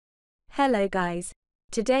Hello guys.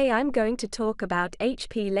 Today I'm going to talk about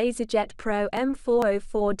HP LaserJet Pro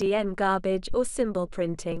M404dn garbage or symbol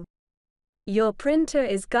printing. Your printer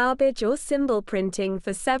is garbage or symbol printing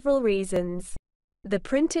for several reasons. The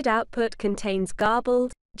printed output contains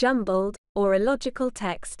garbled, jumbled, or illogical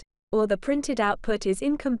text, or the printed output is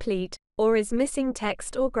incomplete, or is missing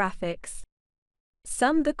text or graphics.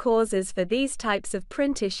 Some of the causes for these types of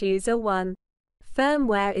print issues are 1.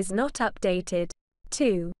 Firmware is not updated.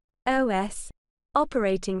 2. OS,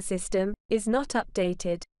 operating system, is not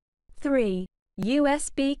updated. 3.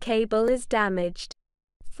 USB cable is damaged.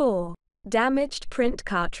 4. Damaged print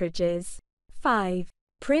cartridges. 5.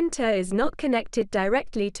 Printer is not connected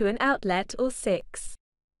directly to an outlet. Or 6.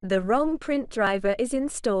 The wrong print driver is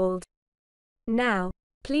installed. Now,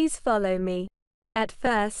 please follow me. At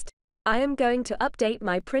first, I am going to update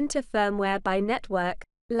my printer firmware by network,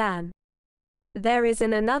 LAN. There is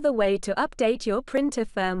another way to update your printer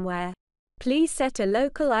firmware. Please set a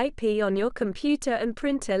local IP on your computer and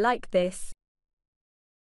printer like this.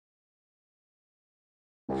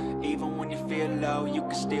 Even when you feel low, you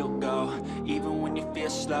can still go. Even when you feel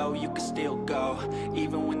slow, you can still go.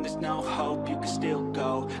 Even when there's no hope, you can still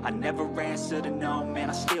go. I never answer to no, man,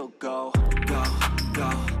 I still go. Go,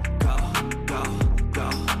 go, go, go, go,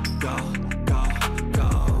 go, go, go,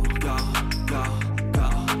 go, go, go,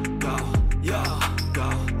 go. Yeah, go,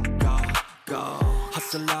 go, go.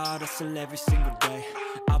 Hustle hard, hustle every single day.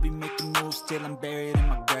 I'll be making moves till I'm buried in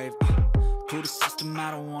my grave. To the system, I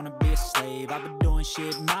don't wanna be a slave. I've been doing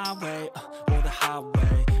shit my way, or the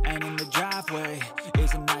highway. And in the driveway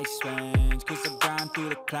is a nice range. Cause I grind through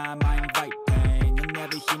the climb, I invite pain. You'll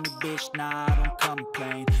never hear me, bitch, nah, I don't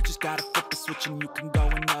complain. Just gotta flip the switch and you can go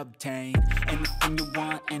and obtain anything you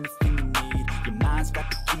want, anything you need. Your mind's got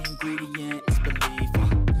the key ingredient, it's belief.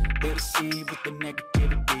 They'll deceive with the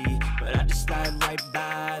negativity, but I just slide right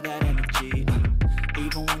by that energy.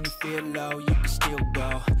 Even when you feel low, you can still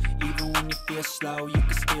go. Even when you feel slow, you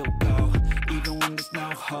can still go. Even when there's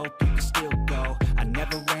no hope, you can still go. I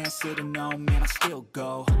never answer to no, man, I still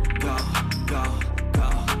go. Go, go, go,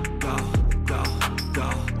 go, go, go,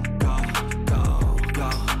 go, go, go,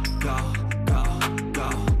 go, go, go,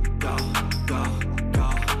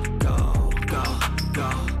 go,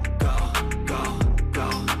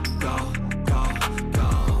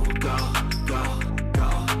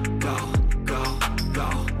 go,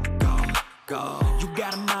 go, go. You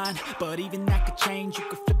got a mind, but even that could change. You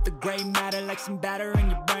could flip the gray matter like some batter in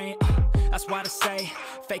your brain. That's why I say,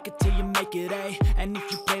 fake it till you make it A. And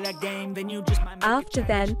if you play that game, then you just might make After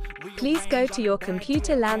then, please go to your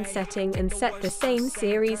computer LAN setting and set the same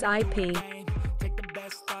series IP. Take the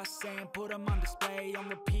best thoughts and put them on display, on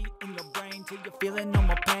repeat in your brain till you're feeling no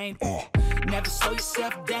more pain. Never slow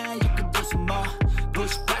yourself down, you can do some more.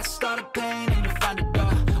 Push past all the pain and you'll find a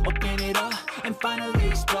door. Open it up and finally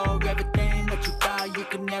explore everything that you thought you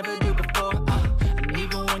could never do before. And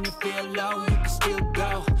even when you feel low, you can still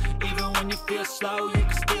go. Even when you feel slow, you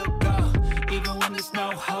can still go. Even when there's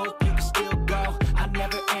no hope, you can still go. I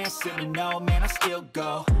never answer to no, man, I still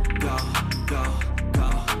go. Go, go, go,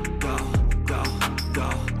 go, go, go, go,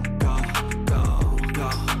 go, go, go,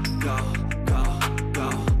 go, go, go,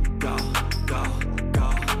 go, go,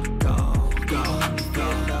 go, go. When you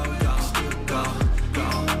feel low, you can still go.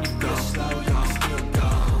 Even when you feel slow, you can still go.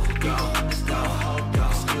 Even when there's no hope, you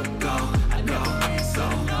can still go. I never answer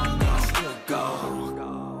to no, man, I still go.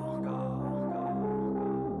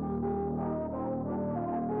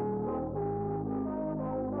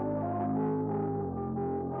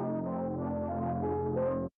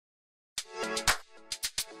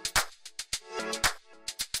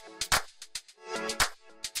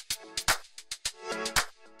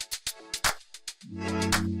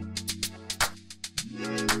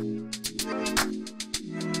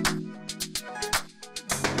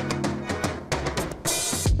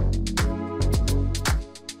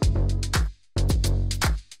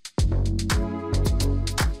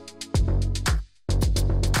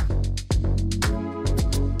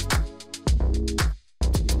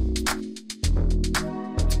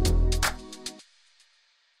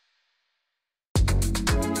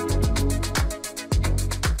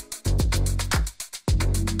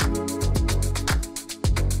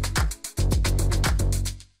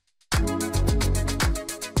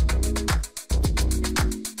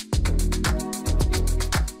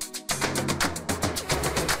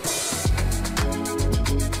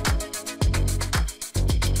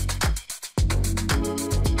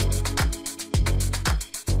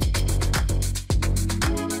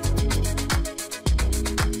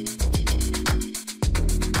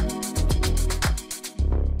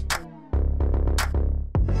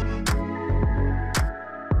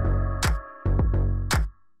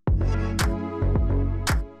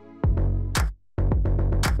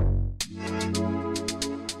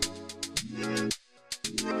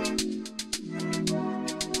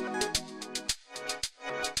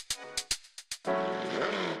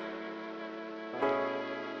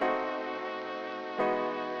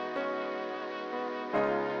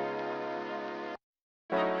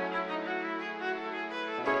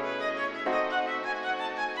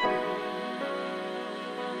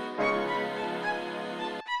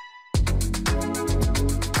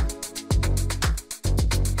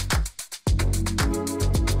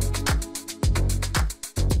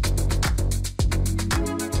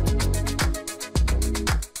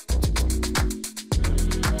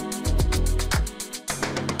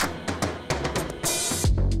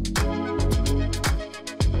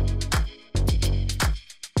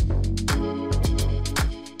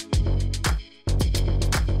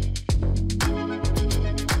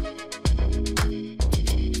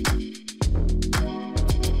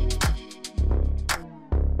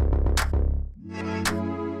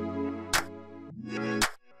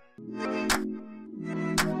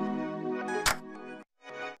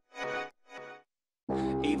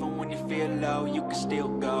 feel low, you can still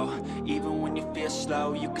go. Even when you feel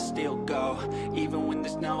slow, you can still go. Even when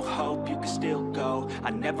there's no hope, you can still go.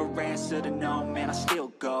 I never answer to no, man, I still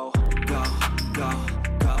go. Go, go,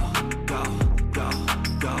 go, go, go,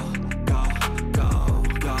 go, go, go,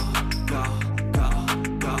 go, go, go,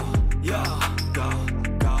 go, yeah, go,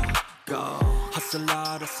 go, go. Hustle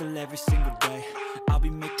hard, hustle every single day. I'll be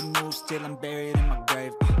making moves till I'm buried in my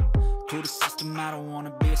grave. To the system, I don't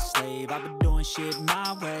wanna be a slave. I've been doing shit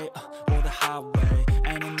my way, or the highway.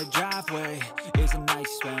 And in the driveway is a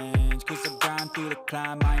nice range, cause I grind through the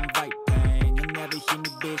climb, I invite pain. You'll never hear me,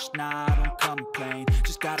 bitch, nah, I don't complain.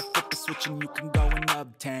 Just gotta flip the switch and you can go and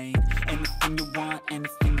obtain anything you want,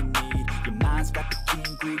 anything you need. Your mind's got the key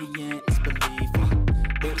ingredient, it's belief.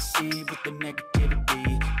 They'll deceive with the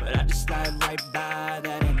negativity, but I just slide right by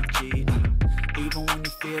that energy. Even when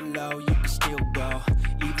you feel low, you can still go.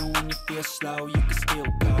 Even when you feel slow, you can still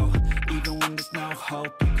go. Even when there's no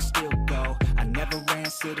hope, you can still go. I never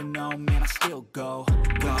answer to no, man, I still go.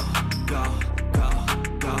 Go, go, go,